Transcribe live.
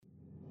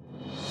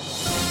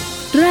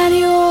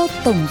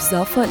Tổng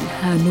Giáo phận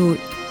Hà Nội.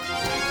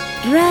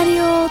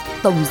 Radio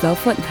Tổng Giáo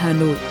phận Hà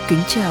Nội kính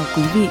chào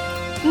quý vị.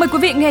 Mời quý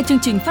vị nghe chương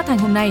trình phát hành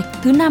hôm nay,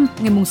 thứ Năm,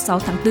 ngày 6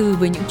 tháng 4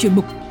 với những chuyên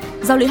mục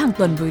Giáo lý hàng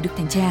tuần với Đức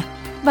Thánh Cha.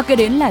 Và kế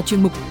đến là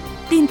chuyên mục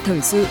Tin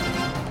thời sự.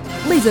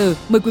 Bây giờ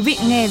mời quý vị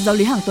nghe Giáo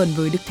lý hàng tuần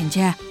với Đức Thánh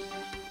Cha.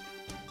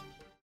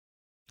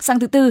 Sáng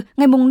thứ Tư,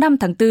 ngày 5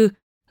 tháng 4,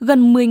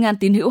 gần 10.000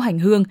 tín hữu hành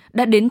hương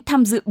đã đến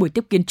tham dự buổi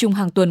tiếp kiến chung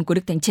hàng tuần của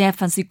Đức Thánh Cha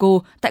Francisco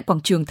tại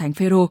quảng trường Thánh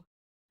Phêrô.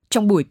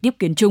 Trong buổi tiếp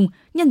kiến chung,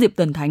 nhân dịp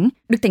tuần thánh,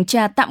 Đức Thánh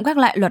Cha tạm gác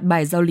lại loạt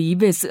bài giáo lý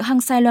về sự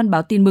hăng say loan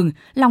báo tin mừng,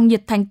 lòng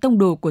nhiệt thành tông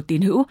đồ của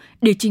tín hữu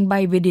để trình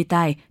bày về đề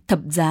tài thập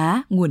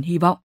giá nguồn hy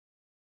vọng.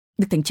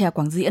 Đức Thánh Cha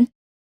quảng diễn: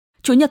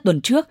 Chúa Nhật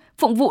tuần trước,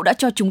 phụng vụ đã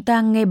cho chúng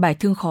ta nghe bài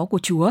thương khó của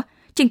Chúa.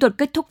 Trình thuật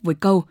kết thúc với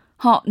câu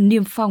họ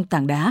niêm phong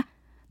tảng đá.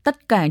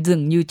 Tất cả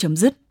dường như chấm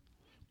dứt.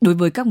 Đối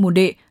với các môn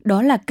đệ,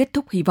 đó là kết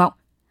thúc hy vọng.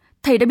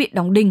 Thầy đã bị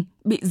đóng đinh,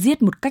 bị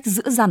giết một cách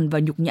dữ dằn và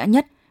nhục nhã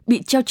nhất,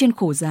 bị treo trên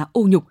khổ giá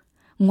ô nhục.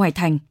 Ngoài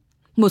thành,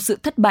 một sự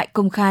thất bại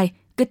công khai,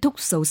 kết thúc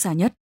xấu xa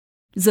nhất.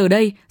 Giờ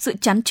đây, sự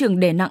chán chường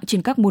đè nặng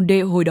trên các môn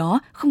đệ hồi đó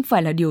không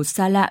phải là điều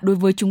xa lạ đối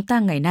với chúng ta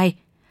ngày nay.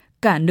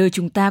 Cả nơi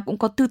chúng ta cũng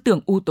có tư tưởng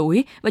u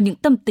tối và những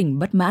tâm tình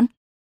bất mãn.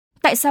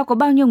 Tại sao có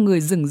bao nhiêu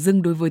người dửng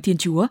dưng đối với Thiên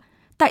Chúa?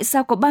 Tại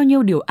sao có bao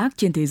nhiêu điều ác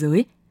trên thế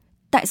giới?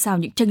 Tại sao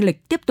những chênh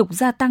lệch tiếp tục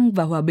gia tăng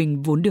và hòa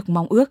bình vốn được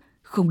mong ước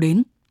không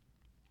đến?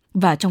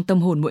 Và trong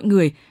tâm hồn mỗi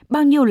người,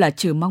 bao nhiêu là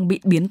chờ mong bị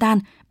biến tan,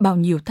 bao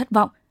nhiêu thất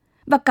vọng,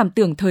 và cảm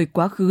tưởng thời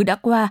quá khứ đã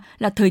qua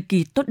là thời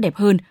kỳ tốt đẹp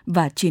hơn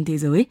và trên thế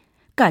giới.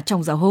 Cả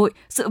trong giáo hội,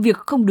 sự việc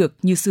không được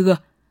như xưa.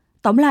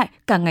 Tóm lại,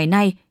 cả ngày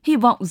nay, hy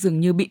vọng dường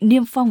như bị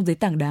niêm phong dưới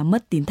tảng đá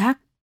mất tín thác.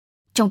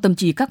 Trong tâm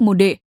trí các môn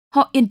đệ,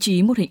 họ yên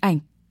trí một hình ảnh,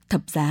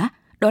 thập giá,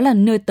 đó là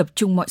nơi tập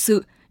trung mọi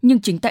sự, nhưng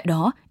chính tại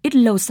đó, ít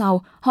lâu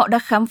sau, họ đã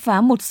khám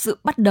phá một sự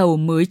bắt đầu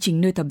mới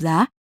chính nơi thập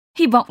giá.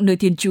 Hy vọng nơi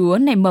Thiên Chúa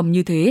nảy mầm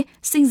như thế,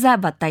 sinh ra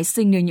và tái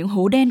sinh nơi những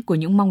hố đen của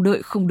những mong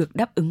đợi không được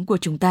đáp ứng của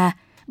chúng ta.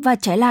 Và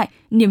trái lại,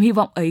 niềm hy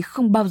vọng ấy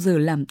không bao giờ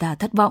làm ta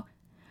thất vọng.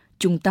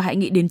 Chúng ta hãy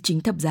nghĩ đến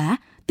chính thập giá,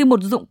 từ một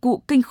dụng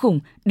cụ kinh khủng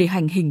để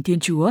hành hình Thiên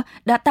Chúa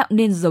đã tạo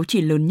nên dấu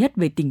chỉ lớn nhất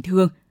về tình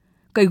thương.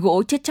 Cây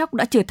gỗ chết chóc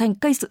đã trở thành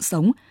cây sự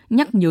sống,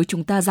 nhắc nhớ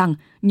chúng ta rằng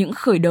những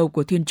khởi đầu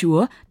của Thiên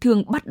Chúa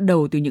thường bắt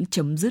đầu từ những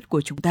chấm dứt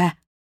của chúng ta.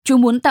 Chúa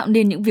muốn tạo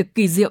nên những việc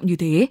kỳ diệu như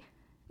thế.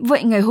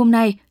 Vậy ngày hôm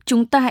nay,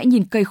 chúng ta hãy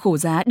nhìn cây khổ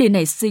giá để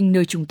nảy sinh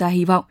nơi chúng ta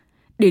hy vọng,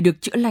 để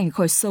được chữa lành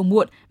khỏi sâu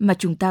muộn mà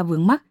chúng ta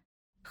vướng mắc,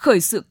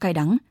 khởi sự cay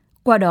đắng.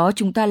 Qua đó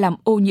chúng ta làm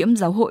ô nhiễm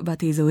giáo hội và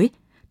thế giới.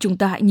 Chúng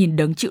ta hãy nhìn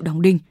đấng chịu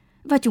đóng đinh.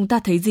 Và chúng ta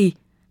thấy gì?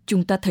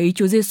 Chúng ta thấy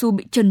Chúa Giêsu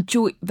bị trần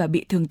trụi và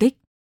bị thương tích.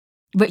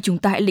 Vậy chúng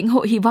ta hãy lĩnh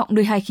hội hy vọng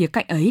nơi hai khía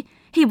cạnh ấy.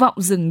 Hy vọng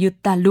dường như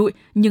tàn lụi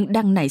nhưng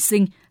đang nảy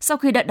sinh sau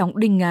khi đã đóng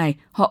đinh Ngài,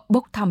 họ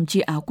bốc thăm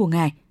chia áo của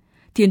Ngài.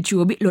 Thiên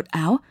Chúa bị lột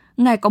áo,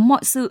 Ngài có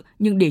mọi sự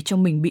nhưng để cho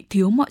mình bị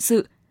thiếu mọi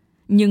sự.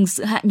 Nhưng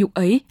sự hạ nhục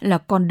ấy là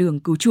con đường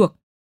cứu chuộc.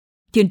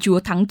 Thiên Chúa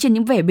thắng trên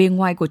những vẻ bề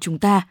ngoài của chúng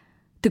ta.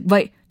 Thực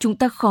vậy, chúng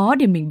ta khó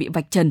để mình bị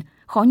vạch trần,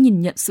 khó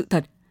nhìn nhận sự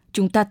thật.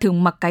 Chúng ta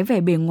thường mặc cái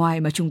vẻ bề ngoài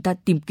mà chúng ta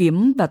tìm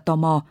kiếm và tò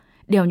mò,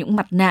 đeo những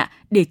mặt nạ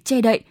để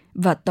che đậy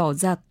và tỏ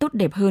ra tốt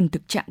đẹp hơn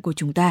thực trạng của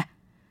chúng ta.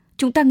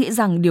 Chúng ta nghĩ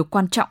rằng điều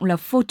quan trọng là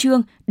phô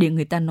trương để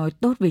người ta nói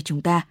tốt về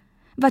chúng ta,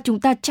 và chúng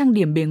ta trang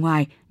điểm bề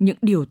ngoài những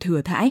điều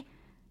thừa thãi.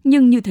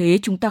 Nhưng như thế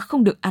chúng ta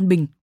không được an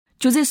bình.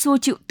 Chúa Giêsu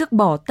chịu tước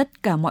bỏ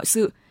tất cả mọi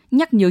sự,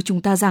 nhắc nhớ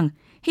chúng ta rằng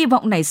hy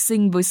vọng nảy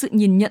sinh với sự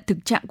nhìn nhận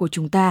thực trạng của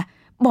chúng ta,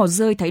 bỏ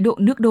rơi thái độ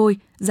nước đôi,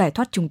 giải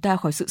thoát chúng ta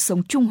khỏi sự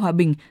sống chung hòa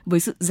bình với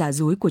sự giả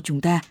dối của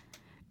chúng ta.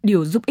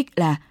 Điều giúp ích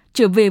là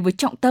trở về với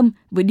trọng tâm,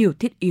 với điều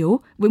thiết yếu,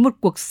 với một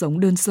cuộc sống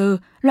đơn sơ,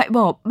 loại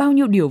bỏ bao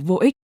nhiêu điều vô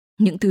ích,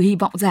 những thứ hy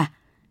vọng giả.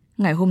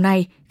 Ngày hôm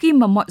nay, khi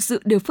mà mọi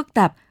sự đều phức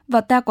tạp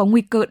và ta có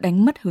nguy cơ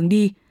đánh mất hướng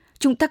đi,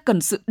 chúng ta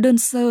cần sự đơn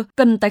sơ,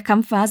 cần tái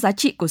khám phá giá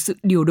trị của sự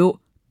điều độ,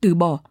 từ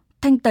bỏ,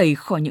 thanh tẩy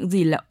khỏi những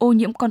gì là ô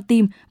nhiễm con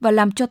tim và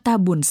làm cho ta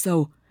buồn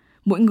sầu.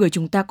 Mỗi người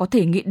chúng ta có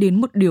thể nghĩ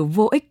đến một điều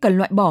vô ích cần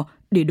loại bỏ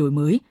để đổi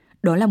mới,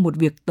 đó là một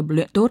việc tập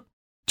luyện tốt.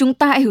 Chúng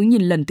ta hãy hướng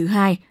nhìn lần thứ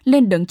hai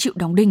lên đấng chịu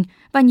đóng đinh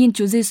và nhìn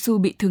Chúa Giêsu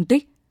bị thương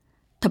tích.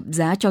 Thập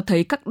giá cho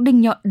thấy các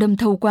đinh nhọn đâm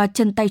thấu qua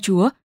chân tay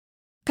Chúa,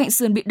 cạnh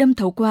sườn bị đâm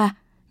thấu qua,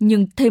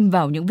 nhưng thêm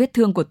vào những vết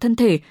thương của thân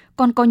thể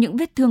còn có những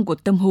vết thương của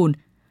tâm hồn.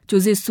 Chúa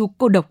Giêsu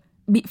cô độc,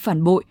 bị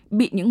phản bội,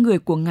 bị những người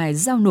của Ngài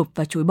giao nộp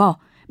và chối bỏ,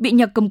 bị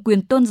nhà cầm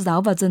quyền tôn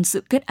giáo và dân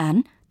sự kết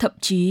án, thậm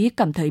chí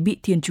cảm thấy bị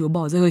Thiên Chúa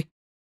bỏ rơi.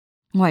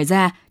 Ngoài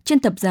ra, trên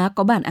thập giá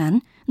có bản án,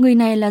 người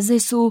này là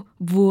Giêsu,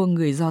 vua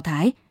người Do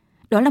Thái.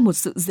 Đó là một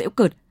sự giễu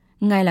cợt.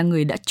 Ngài là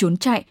người đã trốn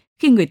chạy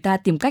khi người ta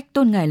tìm cách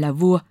tôn Ngài là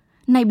vua,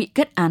 nay bị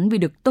kết án vì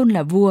được tôn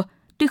là vua,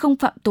 tuy không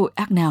phạm tội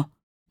ác nào,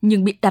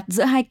 nhưng bị đặt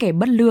giữa hai kẻ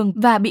bất lương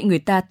và bị người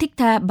ta thích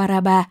tha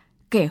Baraba,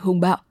 kẻ hung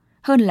bạo,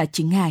 hơn là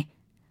chính Ngài.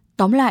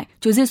 Tóm lại,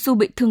 Chúa Giêsu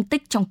bị thương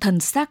tích trong thân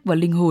xác và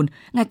linh hồn,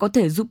 Ngài có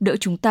thể giúp đỡ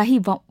chúng ta hy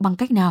vọng bằng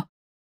cách nào?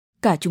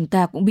 Cả chúng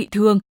ta cũng bị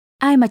thương,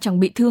 ai mà chẳng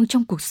bị thương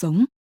trong cuộc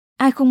sống?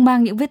 Ai không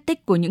mang những vết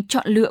tích của những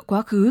chọn lựa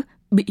quá khứ,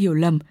 bị hiểu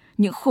lầm,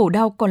 những khổ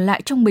đau còn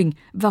lại trong mình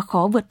và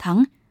khó vượt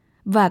thắng,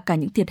 và cả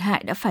những thiệt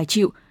hại đã phải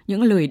chịu,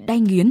 những lời đay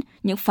nghiến,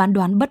 những phán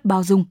đoán bất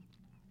bao dung.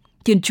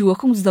 Thiên Chúa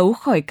không giấu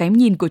khỏi cái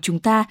nhìn của chúng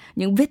ta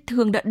những vết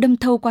thương đã đâm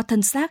thâu qua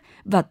thân xác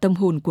và tâm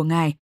hồn của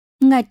Ngài.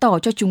 Ngài tỏ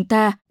cho chúng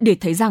ta để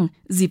thấy rằng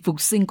dịp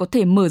phục sinh có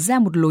thể mở ra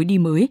một lối đi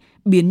mới,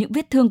 biến những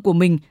vết thương của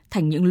mình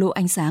thành những lỗ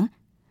ánh sáng.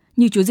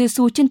 Như Chúa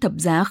Giêsu trên thập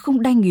giá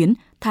không đay nghiến,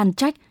 than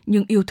trách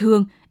nhưng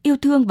yêu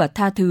thương và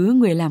tha thứ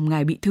người làm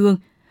Ngài bị thương.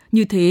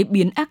 Như thế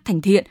biến ác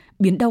thành thiện,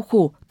 biến đau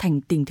khổ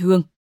thành tình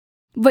thương.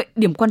 Vậy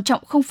điểm quan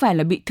trọng không phải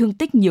là bị thương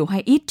tích nhiều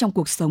hay ít trong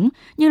cuộc sống,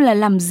 nhưng là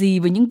làm gì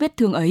với những vết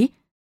thương ấy.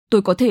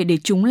 Tôi có thể để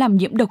chúng làm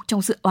nhiễm độc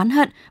trong sự oán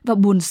hận và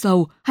buồn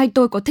sầu, hay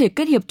tôi có thể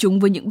kết hiệp chúng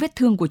với những vết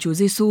thương của Chúa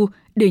Giêsu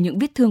để những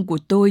vết thương của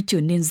tôi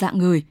trở nên rạng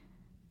ngời.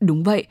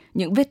 Đúng vậy,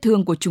 những vết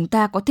thương của chúng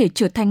ta có thể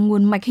trở thành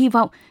nguồn mạch hy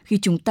vọng khi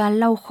chúng ta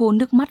lau khô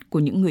nước mắt của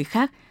những người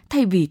khác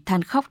thay vì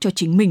than khóc cho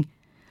chính mình.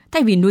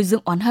 Thay vì nuôi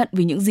dưỡng oán hận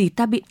vì những gì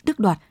ta bị tước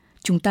đoạt,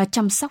 chúng ta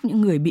chăm sóc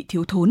những người bị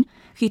thiếu thốn.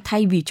 Khi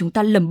thay vì chúng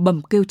ta lẩm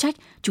bẩm kêu trách,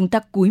 chúng ta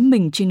cúi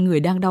mình trên người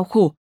đang đau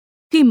khổ.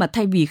 Khi mà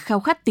thay vì khao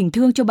khát tình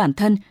thương cho bản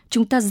thân,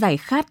 chúng ta giải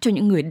khát cho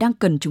những người đang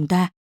cần chúng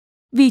ta.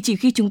 Vì chỉ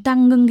khi chúng ta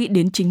ngưng nghĩ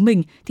đến chính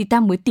mình thì ta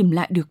mới tìm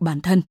lại được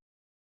bản thân.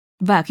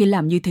 Và khi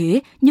làm như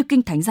thế, như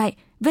Kinh Thánh dạy,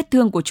 vết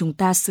thương của chúng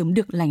ta sớm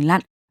được lành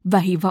lặn và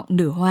hy vọng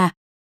nở hoa.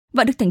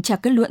 Và Đức Thánh Cha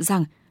kết luận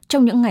rằng,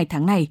 trong những ngày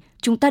tháng này,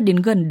 chúng ta đến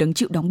gần đấng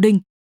chịu đóng đinh.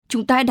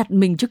 Chúng ta hãy đặt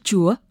mình trước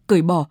Chúa,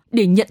 cởi bỏ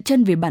để nhận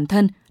chân về bản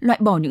thân, loại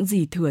bỏ những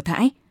gì thừa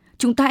thãi.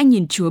 Chúng ta hãy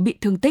nhìn Chúa bị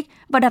thương tích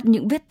và đặt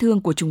những vết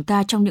thương của chúng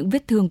ta trong những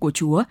vết thương của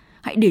Chúa.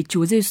 Hãy để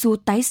Chúa Giêsu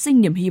tái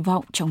sinh niềm hy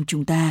vọng trong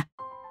chúng ta.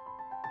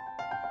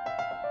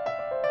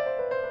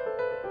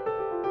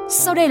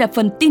 Sau đây là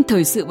phần tin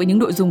thời sự với những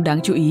nội dung đáng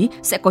chú ý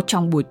sẽ có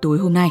trong buổi tối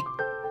hôm nay.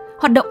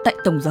 Hoạt động tại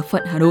Tổng giáo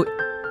phận Hà Nội.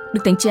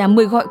 Đức Thánh Cha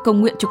mời gọi cầu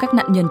nguyện cho các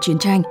nạn nhân chiến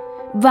tranh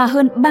và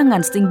hơn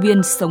 3.000 sinh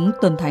viên sống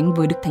tuần thánh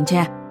với Đức Thánh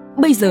Cha.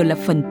 Bây giờ là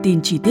phần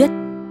tin chi tiết.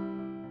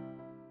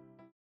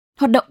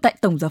 Hoạt động tại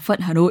Tổng giáo phận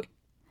Hà Nội.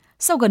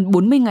 Sau gần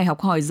 40 ngày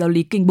học hỏi giáo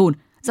lý kinh bổn,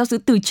 Giáo xứ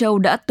Từ Châu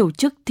đã tổ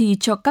chức thi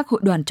cho các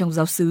hội đoàn trong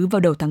giáo xứ vào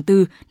đầu tháng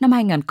 4 năm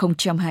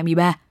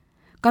 2023.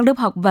 Các lớp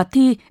học và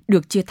thi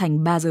được chia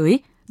thành 3 giới: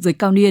 giới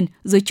cao niên,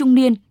 giới trung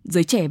niên,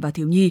 giới trẻ và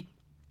thiếu nhi.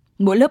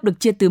 Mỗi lớp được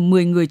chia từ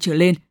 10 người trở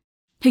lên.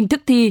 Hình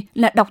thức thi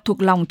là đọc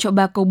thuộc lòng cho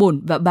 3 câu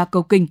bổn và 3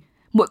 câu kinh.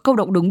 Mỗi câu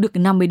đọc đúng được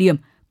 50 điểm,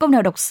 câu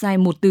nào đọc sai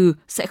một từ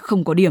sẽ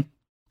không có điểm.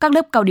 Các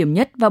lớp cao điểm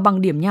nhất và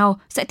bằng điểm nhau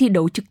sẽ thi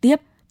đấu trực tiếp,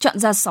 chọn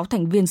ra 6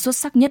 thành viên xuất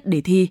sắc nhất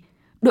để thi.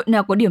 Đội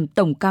nào có điểm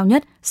tổng cao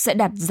nhất sẽ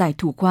đạt giải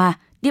thủ khoa,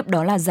 tiếp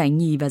đó là giải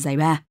nhì và giải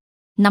ba.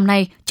 Năm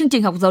nay, chương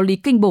trình học giáo lý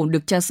kinh bổn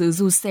được cha xứ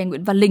Du Xe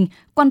Nguyễn Văn Linh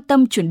quan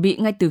tâm chuẩn bị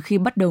ngay từ khi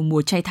bắt đầu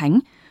mùa chay thánh.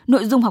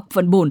 Nội dung học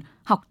phần bổn,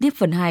 học tiếp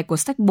phần 2 của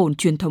sách bổn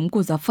truyền thống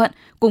của giáo phận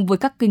cùng với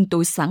các kinh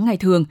tối sáng ngày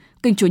thường,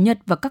 kinh Chúa Nhật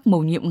và các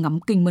mầu nhiệm ngắm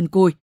kinh mân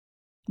côi.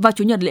 Vào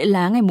Chủ nhật lễ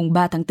lá ngày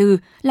 3 tháng 4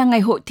 là ngày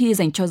hội thi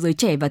dành cho giới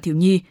trẻ và thiếu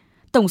nhi.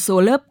 Tổng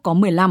số lớp có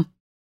 15.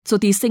 Số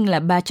thí sinh là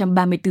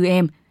 334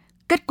 em.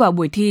 Kết quả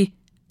buổi thi: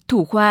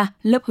 thủ khoa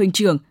lớp huynh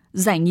trưởng,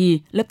 giải nhì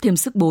lớp thêm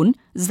sức 4,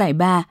 giải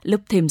 3 lớp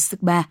thêm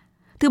sức 3.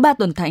 Thứ ba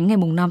tuần thánh ngày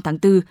 5 tháng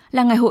 4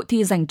 là ngày hội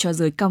thi dành cho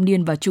giới cao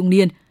niên và trung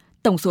niên.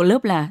 Tổng số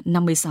lớp là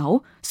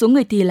 56, số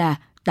người thi là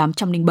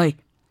 807.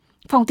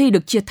 Phòng thi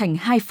được chia thành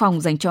 2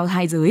 phòng dành cho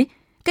 2 giới.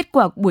 Kết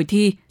quả buổi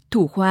thi: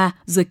 thủ khoa,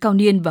 giới cao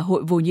niên và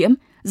hội vô nhiễm,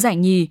 giải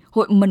nhì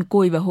hội mân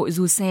côi và hội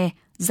du xe,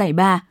 giải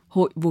 3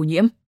 hội vô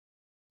nhiễm.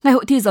 Ngày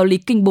hội thi giáo lý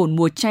kinh bổn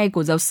mùa chay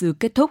của giáo xứ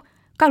kết thúc,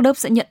 các lớp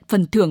sẽ nhận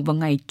phần thưởng vào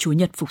ngày Chúa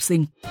Nhật Phục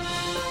sinh.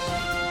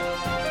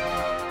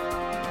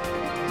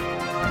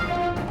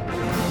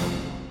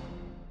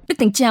 Đức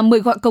Thánh Cha mời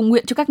gọi cầu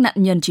nguyện cho các nạn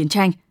nhân chiến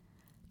tranh.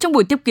 Trong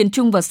buổi tiếp kiến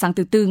chung vào sáng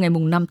thứ Tư ngày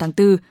 5 tháng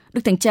 4,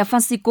 Đức Thánh Cha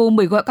Francisco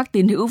mời gọi các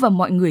tín hữu và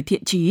mọi người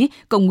thiện chí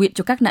cầu nguyện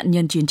cho các nạn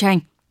nhân chiến tranh.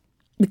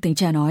 Đức Thánh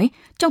Cha nói,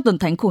 trong tuần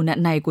thánh khổ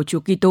nạn này của Chúa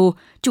Kitô,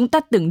 chúng ta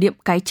tưởng niệm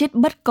cái chết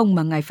bất công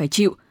mà Ngài phải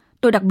chịu.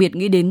 Tôi đặc biệt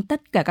nghĩ đến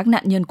tất cả các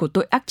nạn nhân của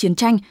tội ác chiến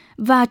tranh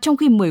và trong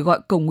khi mời gọi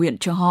cầu nguyện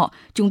cho họ,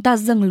 chúng ta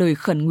dâng lời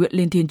khẩn nguyện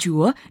lên Thiên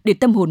Chúa để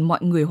tâm hồn mọi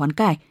người hoán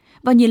cải.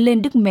 Và nhìn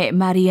lên Đức Mẹ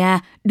Maria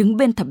đứng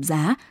bên thập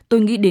giá,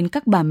 tôi nghĩ đến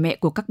các bà mẹ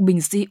của các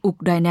binh sĩ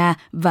Ukraine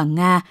và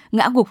Nga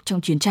ngã gục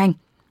trong chiến tranh.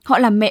 Họ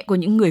là mẹ của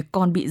những người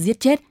con bị giết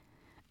chết.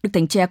 Đức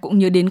Thánh Cha cũng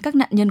nhớ đến các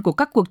nạn nhân của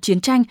các cuộc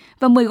chiến tranh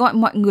và mời gọi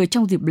mọi người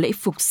trong dịp lễ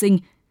Phục sinh.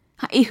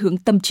 Hãy hướng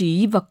tâm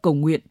trí và cầu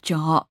nguyện cho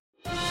họ.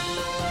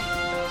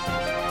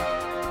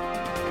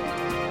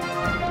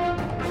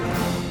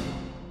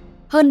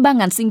 Hơn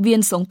 3.000 sinh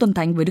viên sống tuần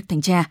thánh với Đức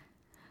Thánh Cha.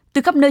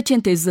 Từ khắp nơi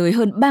trên thế giới,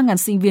 hơn 3.000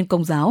 sinh viên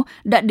Công giáo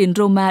đã đến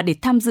Roma để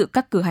tham dự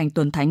các cử hành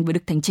tuần thánh với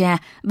Đức Thánh Cha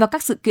và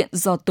các sự kiện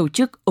do tổ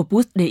chức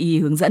Opus Dei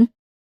hướng dẫn.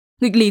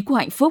 Nghịch lý của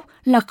hạnh phúc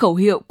là khẩu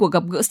hiệu của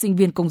gặp gỡ sinh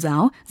viên Công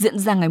giáo diễn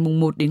ra ngày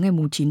 1 đến ngày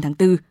 9 tháng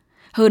 4.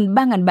 Hơn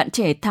 3.000 bạn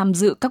trẻ tham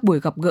dự các buổi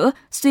gặp gỡ,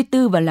 suy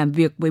tư và làm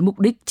việc với mục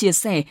đích chia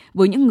sẻ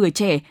với những người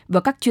trẻ và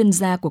các chuyên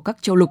gia của các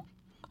châu lục,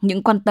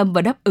 những quan tâm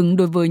và đáp ứng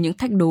đối với những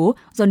thách đố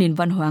do nền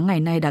văn hóa ngày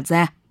nay đặt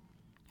ra.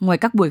 Ngoài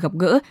các buổi gặp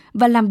gỡ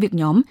và làm việc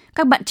nhóm,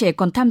 các bạn trẻ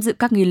còn tham dự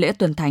các nghi lễ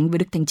tuần thánh với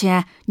Đức Thánh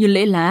Cha như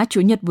lễ lá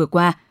Chúa Nhật vừa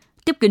qua,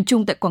 tiếp kiến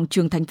chung tại quảng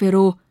trường Thánh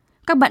Phêrô.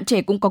 Các bạn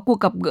trẻ cũng có cuộc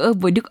gặp gỡ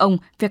với Đức ông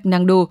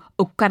Fernando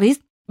Ocaris,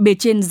 bề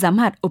trên giám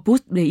hạt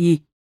Opus Dei.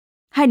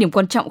 Hai điểm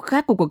quan trọng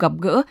khác của cuộc gặp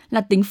gỡ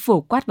là tính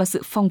phổ quát và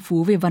sự phong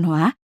phú về văn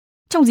hóa.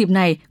 Trong dịp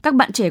này, các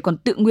bạn trẻ còn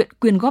tự nguyện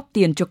quyên góp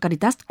tiền cho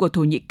Caritas của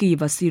Thổ Nhĩ Kỳ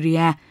và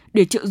Syria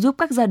để trợ giúp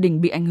các gia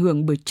đình bị ảnh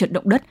hưởng bởi trận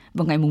động đất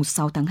vào ngày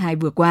 6 tháng 2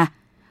 vừa qua.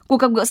 Cuộc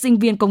gặp gỡ sinh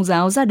viên Công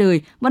giáo ra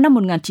đời vào năm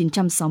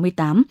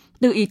 1968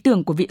 từ ý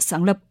tưởng của vị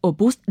sáng lập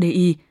Opus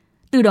Dei.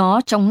 Từ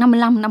đó, trong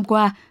 55 năm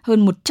qua,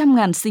 hơn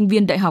 100.000 sinh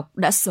viên đại học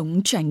đã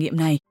sống trải nghiệm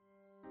này.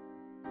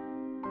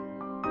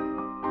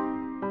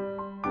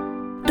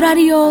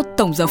 Radio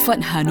Tổng giáo phận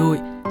Hà Nội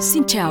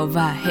xin chào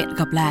và hẹn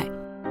gặp lại.